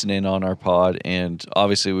listening on our pod, and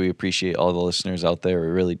obviously we appreciate all the listeners out there. We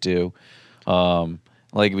really do.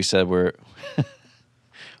 Like we said, we're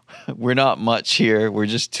not much here. We're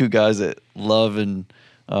just two guys that love and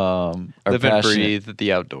are live and breathe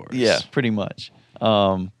the outdoors. Yeah, pretty much.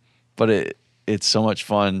 But it's so much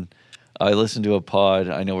fun. I listened to a pod.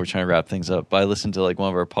 I know we're trying to wrap things up, but I listened to like one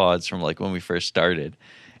of our pods from like when we first started,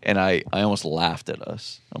 and I almost laughed at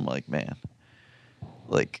us. I'm like, man,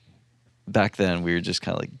 like back then we were just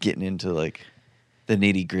kind of like getting into like the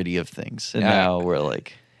nitty gritty of things, and now we're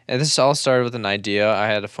like. And this all started with an idea. I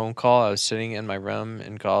had a phone call. I was sitting in my room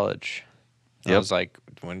in college. I was like,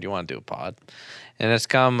 when do you want to do a pod? And it's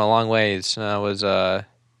come a long ways. It was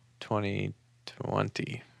 2020.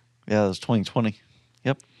 Yeah, it was 2020.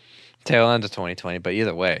 Yep. Tail end of 2020, but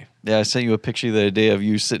either way. Yeah, I sent you a picture the other day of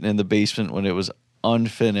you sitting in the basement when it was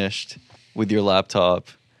unfinished with your laptop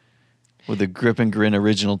with a Grip N Grin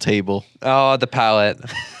original table. Oh, the palette.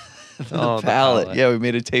 The palette. Yeah, we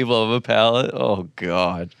made a table of a palette. Oh,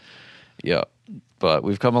 God. Yeah. But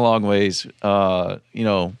we've come a long ways.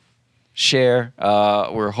 Share.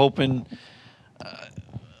 We're hoping.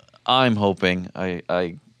 I'm hoping.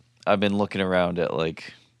 I've been looking around at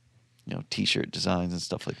like, T-shirt designs and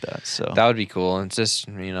stuff like that. So that would be cool. And it's just,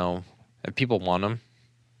 if people want them,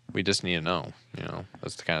 we just need to know.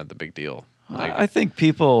 That's kind of the big deal. Like, I think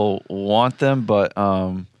people want them, but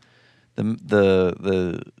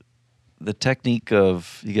the technique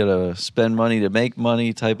of you gotta spend money to make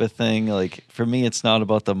money type of thing. Like for me, it's not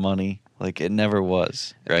about the money. Like it never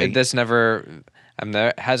was. Right. This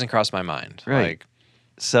hasn't crossed my mind. Right. Like,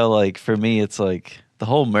 so like for me, it's like the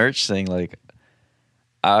whole merch thing. Like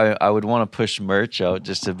I would want to push merch out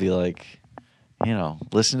just to be like,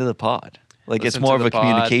 listen to the pod. Like it's more of a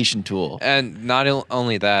communication tool. And not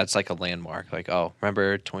only that, it's like a landmark. Like, oh,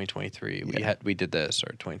 remember 2023 we did this,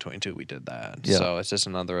 or 2022 we did that. Yeah. So it's just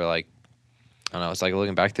another like, I don't know. It's like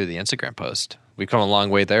looking back through the Instagram post. We've come a long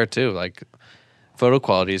way there too. Like, photo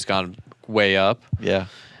quality has gone way up. Yeah.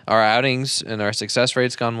 our outings and our success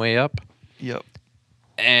rate's gone way up. Yep.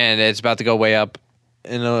 And it's about to go way up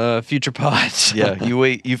in future pods. Yeah,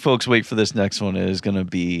 you folks wait for this next one. It is going to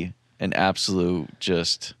be an absolute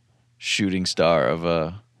just shooting star of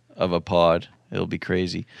a pod. It'll be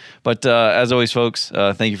crazy. But as always, folks,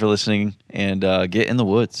 thank you for listening, and get in the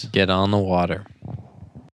woods. Get on the water.